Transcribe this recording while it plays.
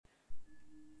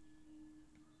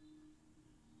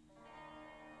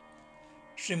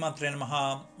Shree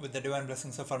namaha, with the divine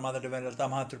blessings of our Mother Divine Lalita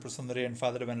Mahatripurasundari and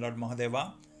Father Divine Lord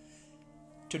Mahadeva.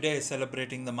 Today is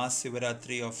celebrating the Masa Shiva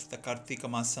Ratri of the Karthika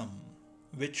Maasam,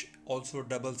 which also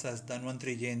doubles as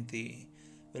Dhanvantri Jayanthi.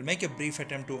 We'll make a brief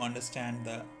attempt to understand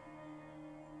the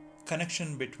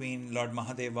connection between Lord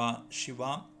Mahadeva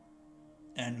Shiva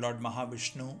and Lord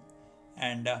Mahavishnu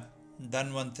and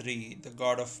Dhanvantri, the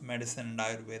god of medicine and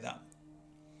Ayurveda.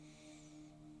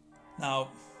 Now,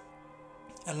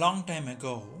 a long time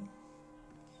ago,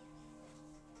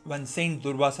 when Saint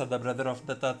Durvasa, the brother of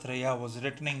Dattatreya, was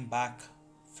returning back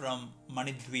from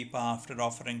Manidvipa after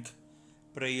offering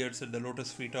prayers at the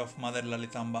lotus feet of Mother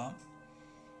Lalitamba,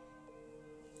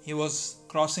 he was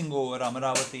crossing over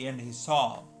Amaravati and he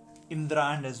saw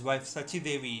Indra and his wife Sachi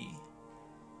Devi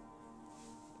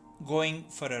going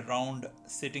for a round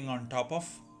sitting on top of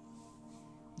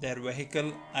their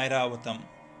vehicle Airavatam.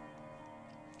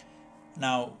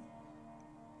 Now,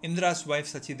 Indra's wife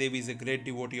Sachi Devi is a great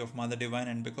devotee of Mother Divine,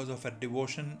 and because of her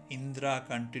devotion, Indra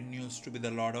continues to be the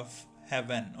Lord of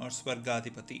Heaven or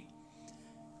Swargadipati.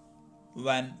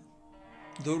 When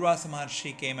Durvasa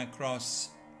Maharshi came across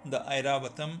the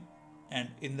Airavatam and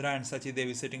Indra and Sachi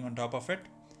Devi sitting on top of it,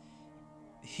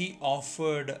 he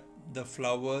offered the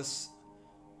flowers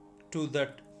to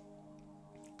that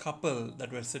couple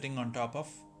that were sitting on top of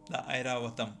the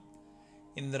Airavatam.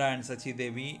 Indra and Sachi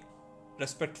Devi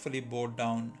respectfully bowed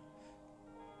down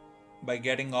by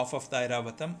getting off of the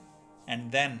Airavatam,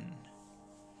 and then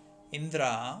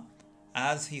Indra,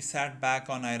 as he sat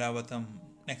back on Airavatam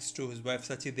next to his wife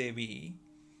Sachi Devi,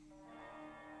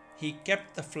 he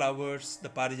kept the flowers, the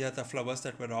Parijata flowers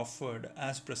that were offered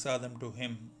as prasadam to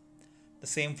him, the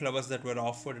same flowers that were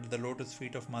offered at the lotus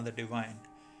feet of Mother Divine.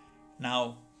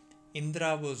 Now,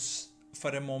 Indra was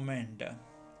for a moment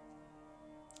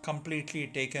completely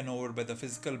taken over by the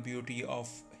physical beauty of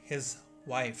his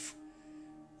wife,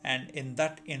 and in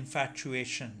that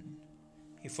infatuation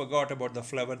he forgot about the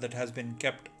flower that has been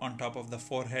kept on top of the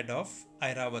forehead of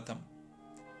Airavatam.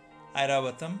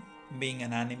 Airavatam being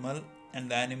an animal, and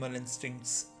the animal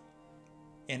instincts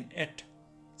in it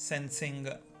sensing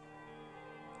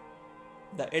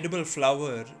the edible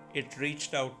flower, it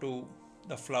reached out to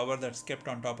the flower that's kept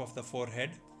on top of the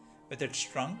forehead with its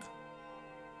trunk,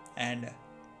 and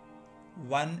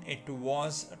when it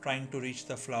was trying to reach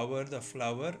the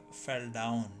flower fell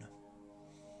down,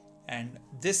 and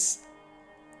this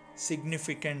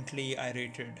significantly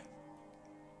irritated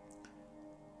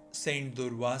Saint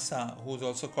Durvasa, who is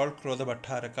also called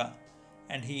Krodhabhattaraka,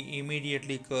 and he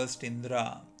immediately cursed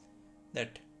Indra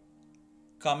that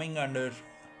coming under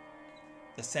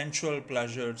the sensual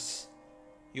pleasures,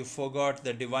 you forgot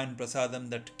the divine prasadam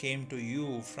that came to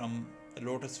you from the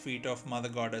lotus feet of Mother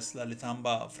Goddess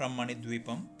Lalitamba from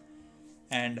Manidvipam,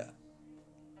 and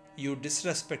you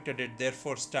disrespected it.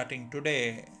 Therefore, starting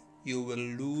today, you will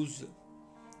lose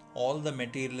all the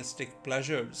materialistic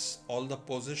pleasures, all the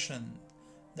position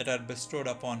that are bestowed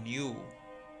upon you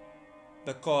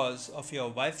because of your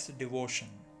wife's devotion.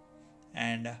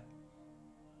 And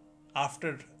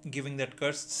after giving that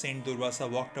curse, Saint Durvasa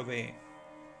walked away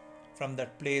from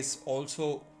that place,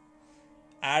 also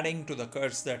adding to the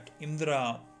curse that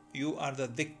Indra, you are the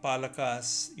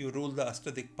Dikpalakas, you rule the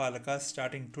Ashtadikpalakas.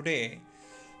 Starting today,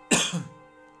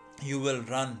 you will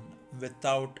run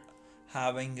without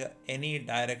having any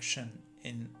direction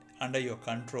under your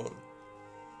control.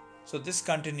 So this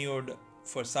continued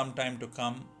for some time to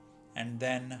come, and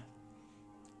then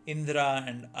Indra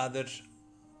and other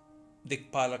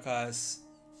Dikpalakas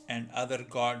and other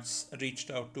gods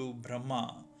reached out to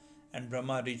Brahma, and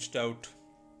Brahma reached out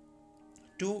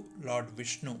to Lord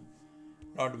Vishnu.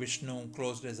 Lord Vishnu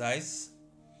closed his eyes,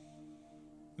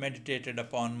 meditated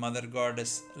upon Mother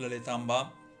Goddess Lalitamba,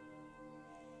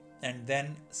 and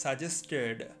then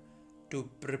suggested to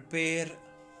prepare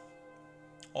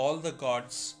all the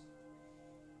gods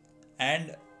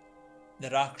and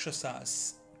the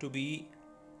Rakshasas to be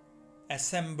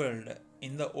assembled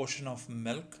in the ocean of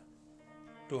milk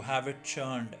to have it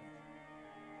churned.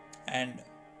 And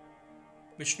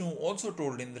Vishnu also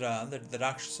told Indra that the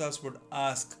Rakshasas would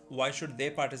ask why should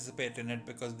they participate in it,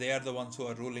 because they are the ones who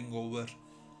are ruling over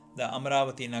the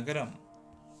Amaravati Nagaram.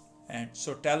 And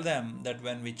so tell them that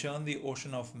when we churn the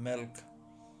ocean of milk,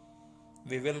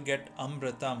 we will get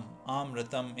Amritam.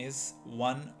 Amritam is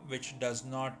one which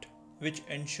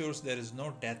ensures there is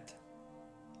no death.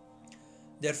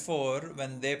 Therefore,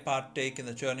 when they partake in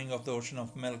the churning of the ocean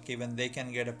of milk, even they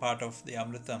can get a part of the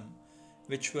Amritam,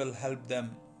 which will help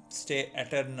them stay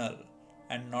eternal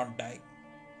and not die.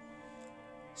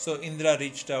 So Indra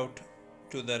reached out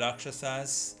to the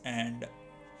Rakshasas and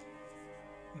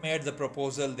made the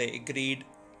proposal. They agreed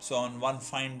So on one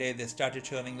fine day, they started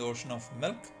churning the ocean of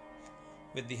milk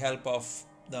with the help of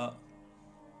the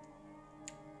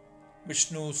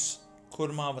Vishnu's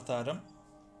Kurma Avataram,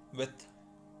 with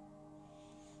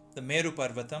the Meru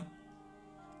Parvatam,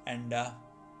 and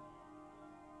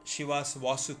Shiva's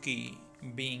Vasuki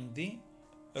being the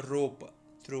rope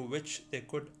through which they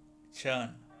could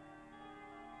churn.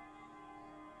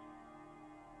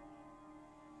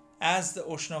 As the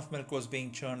ocean of milk was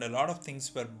being churned, a lot of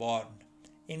things were born,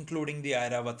 including the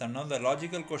Airavatam. Now, the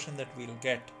logical question that we'll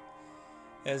get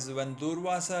is, when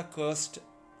Durvasa cursed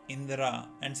Indra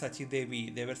and Sachi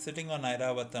Devi, they were sitting on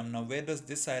Airavatam. Now, where does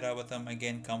this Airavatam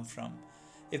again come from?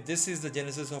 If this is the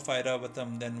genesis of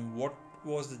Airavatam, then what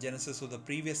was the genesis of the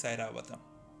previous Airavatam?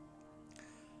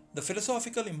 The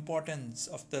philosophical importance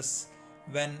of this,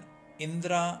 when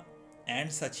Indra and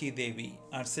Sachi Devi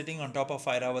are sitting on top of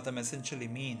Airavatam, essentially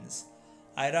means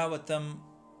Airavatam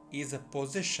is a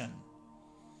position,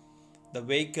 the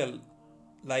vehicle,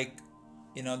 like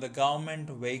the government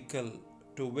vehicle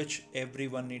to which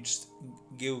everyone needs to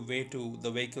give way to,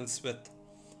 the vehicles with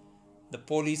the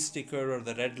police sticker or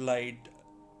the red light,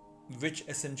 which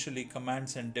essentially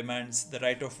commands and demands the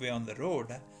right of way on the road.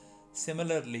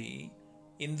 Similarly,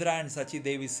 Indra and Sachi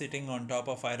Devi sitting on top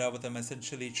of Airavatam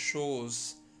essentially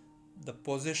shows the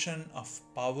position of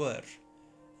power.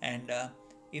 And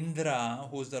Indra,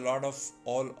 who is the lord of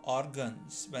all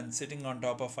organs, when sitting on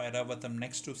top of Airavatam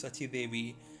next to Sachi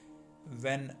Devi,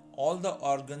 when all the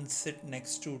organs sit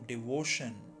next to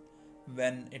devotion,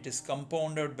 when it is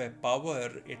compounded by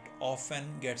power, it often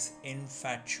gets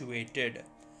infatuated.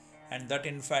 And that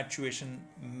infatuation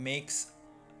makes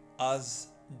us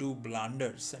do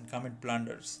blunders and commit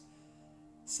blunders.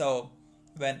 So,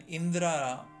 when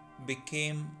Indra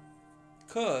became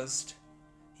cursed,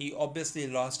 he obviously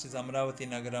lost his Amravati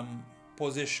Nagaram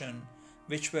position,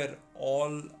 which are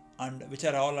all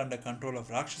under control of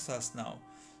Rakshasas now.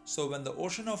 So when the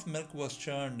ocean of milk was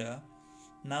churned,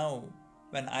 now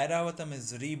when Airavatam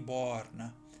is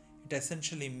reborn, it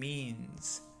essentially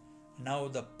means now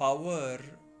the power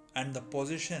and the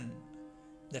position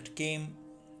that came,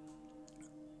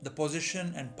 the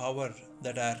position and power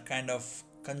that are kind of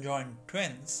conjoined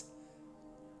twins,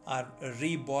 are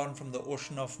reborn from the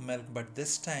ocean of milk, but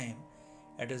this time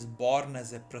it is born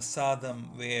as a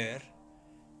prasadam, where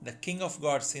the king of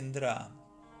gods Indra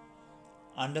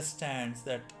understands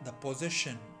that the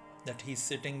position that he's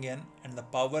sitting in and the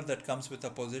power that comes with the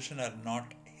position are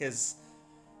not his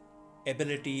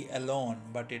ability alone,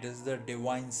 but it is the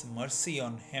divine's mercy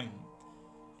on him,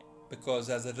 because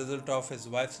as a result of his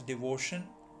wife's devotion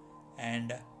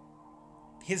and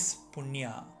his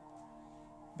punya,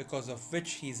 because of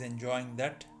which he is enjoying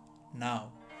that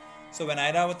now. So when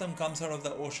Airavatam comes out of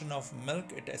the ocean of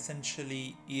milk, it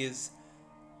essentially is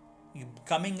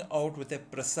coming out with a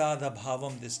prasada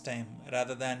bhavam this time,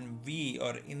 rather than we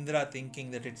or Indra thinking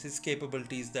that it's his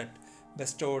capabilities that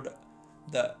bestowed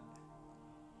the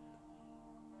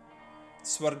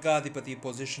Swargadipati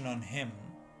position on him.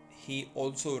 He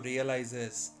also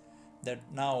realizes that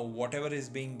now whatever is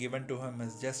being given to him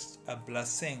is just a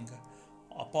blessing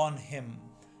upon him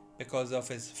because of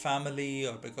his family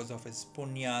or because of his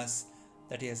punyas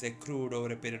that he has accrued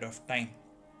over a period of time.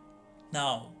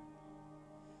 Now,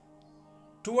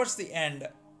 towards the end,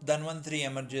 Dhanvantri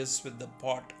emerges with the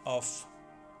pot of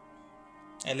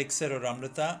elixir or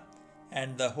amrita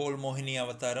and the whole Mohini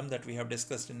avataram that we have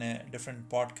discussed in a different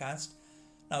podcast.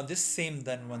 Now, this same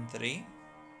Dhanvantri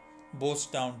bows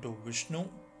down to Vishnu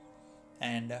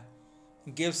and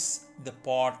gives the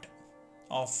pot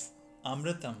of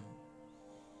amritam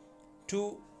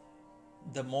to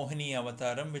the Mohini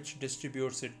avataram, which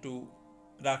distributes it to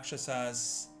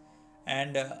Rakshasas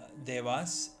and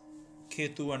Devas.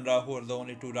 Ketu and Rahu are the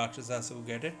only two Rakshasas who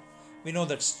get it. We know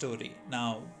that story.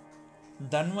 Now,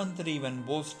 Dhanvantri when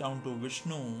bows down to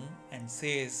Vishnu and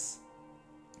says,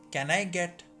 "Can I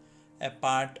get a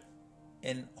part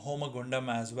in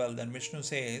Homagundam as well?" Then Vishnu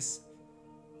says,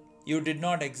 "You did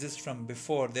not exist from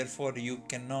before, therefore you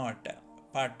cannot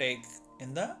partake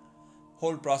in the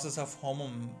whole process of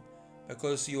Homam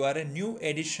because you are a new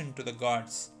addition to the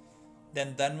gods."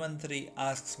 Then Dhanvantri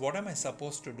asks, "What am I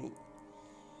supposed to do?"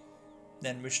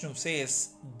 Then Vishnu says,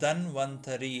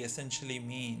 Dhanvantari essentially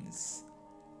means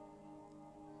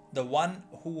the one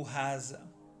who has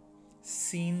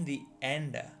seen the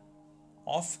end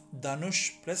of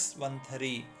Dhanush plus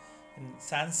Vantari. In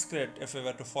Sanskrit, if we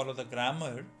were to follow the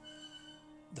grammar,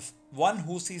 the one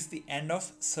who sees the end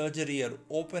of surgery or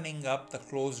opening up the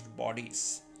closed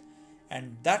bodies.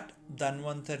 And that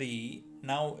Dhanvantari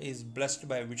now is blessed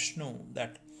by Vishnu,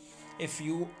 that if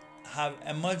you have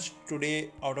emerged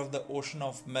today out of the ocean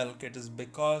of milk, it is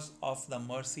because of the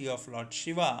mercy of Lord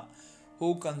Shiva,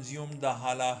 who consumed the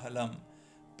halahalam.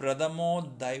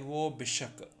 Pradamo Daivo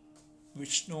Bishak.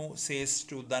 Vishnu says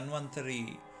to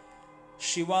Dhanvantri,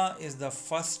 Shiva is the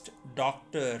first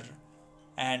doctor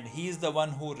and he is the one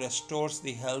who restores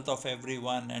the health of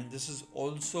everyone. And this is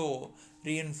also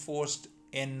reinforced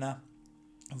in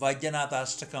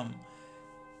Vajjanatha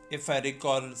if I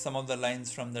recall some of the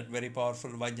lines from that very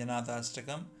powerful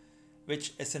Vajjanatha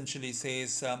which essentially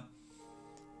says,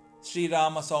 Shree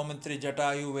Rama Saumitra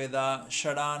Jatayu Veda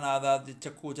Shadanada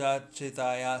Chakuja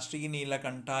Chitaya Shree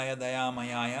Nilakantaya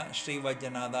Dayamayaya Shree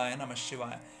Vajjanadaya Namah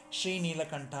Shivaya. Shree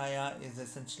Nilakantaya is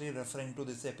essentially referring to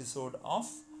this episode of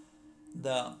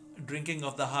the drinking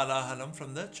of the halahalam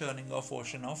from the churning of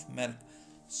ocean of milk.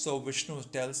 So Vishnu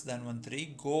tells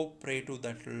Dhanvantri, go pray to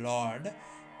that Lord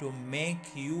to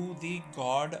make you the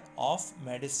god of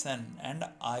medicine and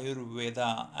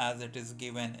Ayurveda as it is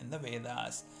given in the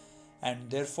Vedas.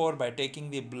 And therefore, by taking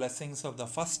the blessings of the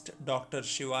first doctor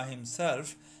Shiva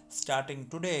himself, starting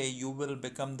today, you will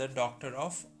become the doctor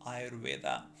of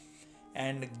Ayurveda.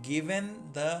 And given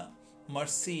the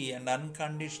mercy and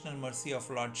unconditional mercy of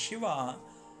Lord Shiva,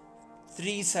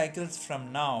 3 cycles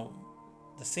from now,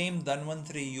 the same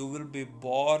Dhanvantri, you will be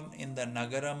born in the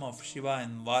Nagaram of Shiva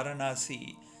in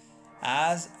Varanasi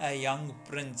as a young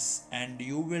prince, and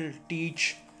you will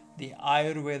teach the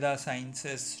Ayurveda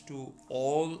sciences to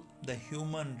all the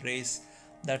human race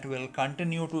that will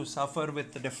continue to suffer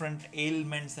with different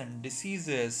ailments and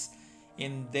diseases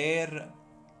in their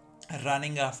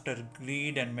running after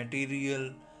greed and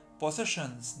material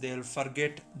possessions. They'll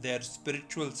forget their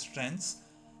spiritual strengths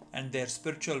and their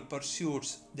spiritual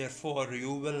pursuits. Therefore,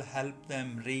 you will help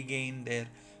them regain their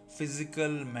physical,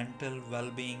 mental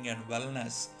well-being and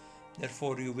wellness.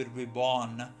 Therefore, you will be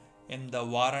born in the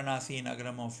Varanasi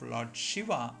Nagaram of Lord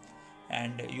Shiva,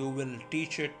 and you will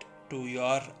teach it to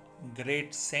your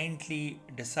great saintly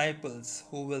disciples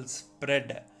who will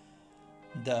spread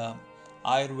the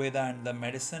Ayurveda and the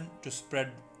medicine to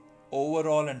spread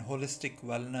overall and holistic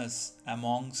wellness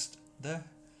amongst the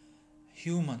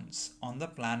humans on the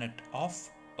planet of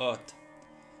Earth.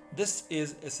 This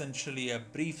is essentially a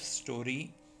brief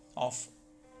story of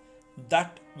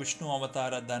that Vishnu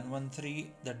Avatara Dhanvantri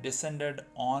that descended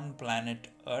on planet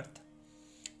Earth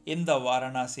in the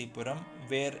Varanasi Puram,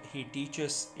 where he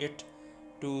teaches it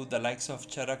to the likes of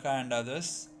Charaka and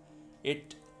others.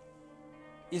 It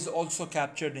is also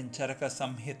captured in Charaka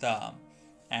Samhita,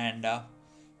 and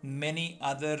many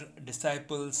other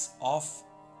disciples of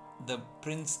the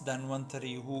Prince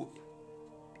Dhanvantari, who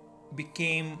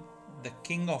became the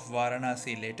king of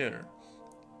Varanasi later,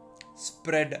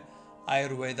 spread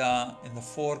Ayurveda in the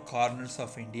 4 corners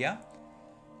of India,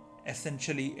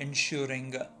 essentially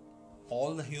ensuring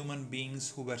all the human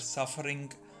beings who were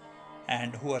suffering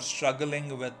and who are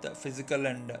struggling with physical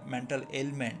and mental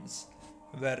ailments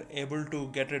were able to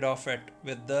get rid of it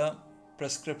with the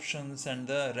prescriptions and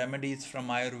the remedies from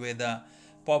Ayurveda.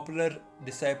 Popular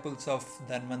disciples of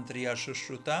Dhanvantri are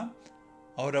Sushruta,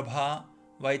 Aurabha,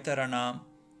 Vaitarana,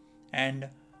 and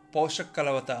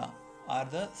Poshakkalavata are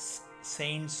the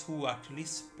saints who actually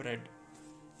spread.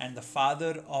 And the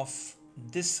father of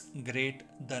this great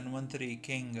Dhanvantari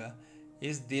king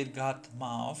is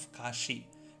Dirghatma of Kashi,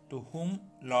 to whom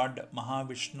Lord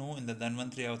Mahavishnu in the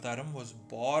Dhanvantri Avataram was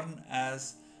born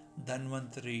as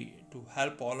Dhanvantari to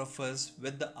help all of us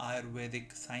with the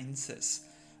Ayurvedic sciences,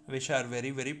 which are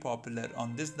very, very popular.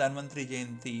 On this Dhanvantri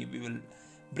Jayanthi, we will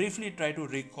briefly try to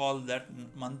recall that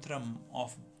mantram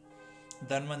of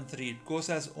Dhanvantri. It goes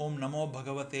as Om Namo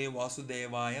Bhagavate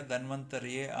Vasudevaya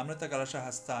Dhanvantarye Amrita Kalasha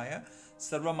Hastaya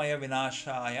Sarvamaya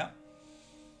Vinashaya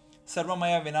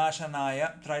Sarvamaya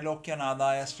Vinashanaya Trilokya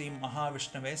Nadaya Sri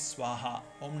Mahavishnave Swaha.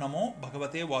 Om Namo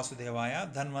Bhagavate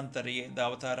Vasudevaya Dhanvantarye, the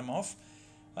avataram of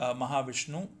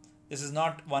Mahavishnu. This is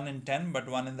not 1 in 10, but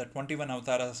 1 in the 21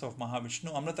 avatars of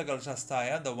Mahavishnu. Amrita Kalasha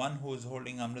Hastaya, the one who is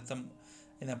holding Amritam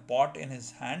in a pot in his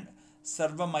hand.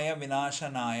 Sarvamaya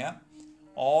Vinashanaya,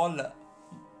 all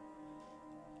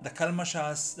the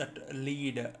kalmashas that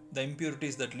lead, the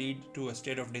impurities that lead to a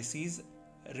state of disease,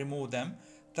 remove them.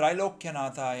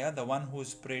 Trilokyanataya, the one who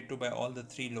is prayed to by all the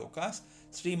 3 lokas.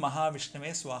 Sri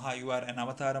Mahavishnave Swaha, you are an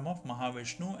avataram of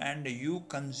Mahavishnu and you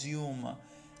consume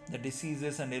the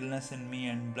diseases and illness in me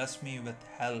and bless me with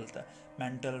health,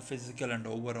 mental, physical and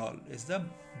overall, is the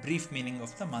brief meaning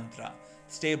of the mantra.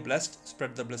 Stay blessed,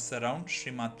 spread the bliss around.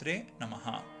 Shri Maathrey,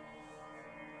 namaha.